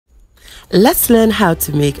Let's learn how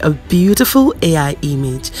to make a beautiful AI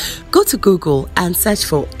image. Go to Google and search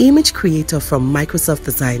for Image Creator from Microsoft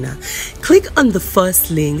Designer. Click on the first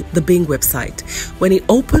link, the Bing website. When it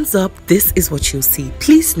opens up, this is what you'll see.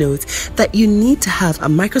 Please note that you need to have a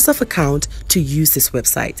Microsoft account to use this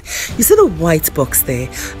website. You see the white box there?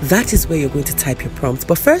 That is where you're going to type your prompt.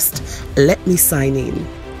 But first, let me sign in.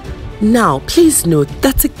 Now, please note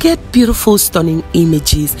that to get beautiful, stunning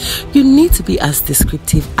images, you need to be as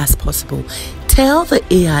descriptive as possible. Tell the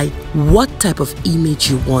AI what type of image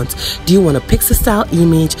you want. Do you want a pixel style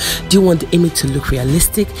image? Do you want the image to look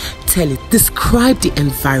realistic? Tell it, describe the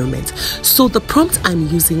environment. So the prompt I'm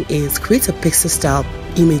using is create a pixel style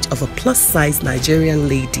image of a plus size Nigerian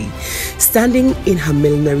lady standing in her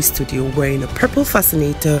millinery studio wearing a purple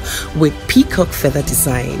fascinator with peacock feather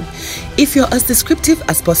design. If you're as descriptive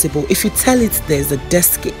as possible, if you tell it there's a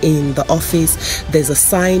desk in the office, there's a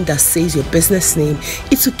sign that says your business name,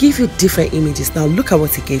 it will give you different images. Now look at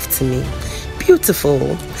what it gave to me. Beautiful.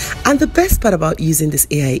 And the best part about using this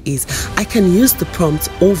AI is I can use the prompt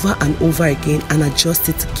over and over again and adjust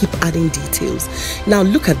it to keep adding details. Now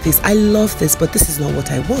look at this. I love this, but this is not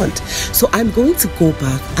what I want. So I'm going to go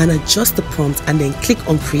back and adjust the prompt and then click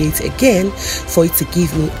on create again for it to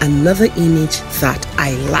give me another image that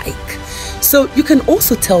I like. So you can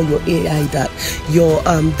also tell your AI that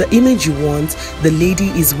the image you want, the lady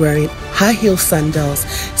is wearing high heel sandals,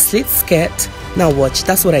 slit skirt. Now watch,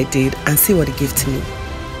 that's what I did, and see what it gave to me.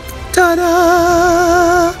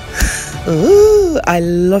 Ta-da! Ooh, I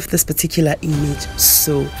love this particular image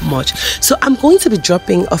so much. So I'm going to be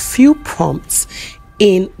dropping a few prompts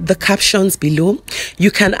in the captions below. You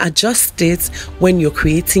can adjust it when you're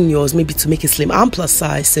creating yours, maybe to make it slim and plus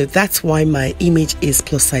size. So that's why my image is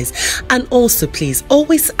plus size. And also, please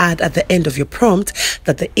always add at the end of your prompt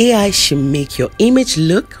that the AI should make your image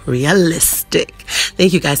look realistic.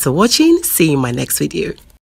 Thank you guys for watching. See you in my next video.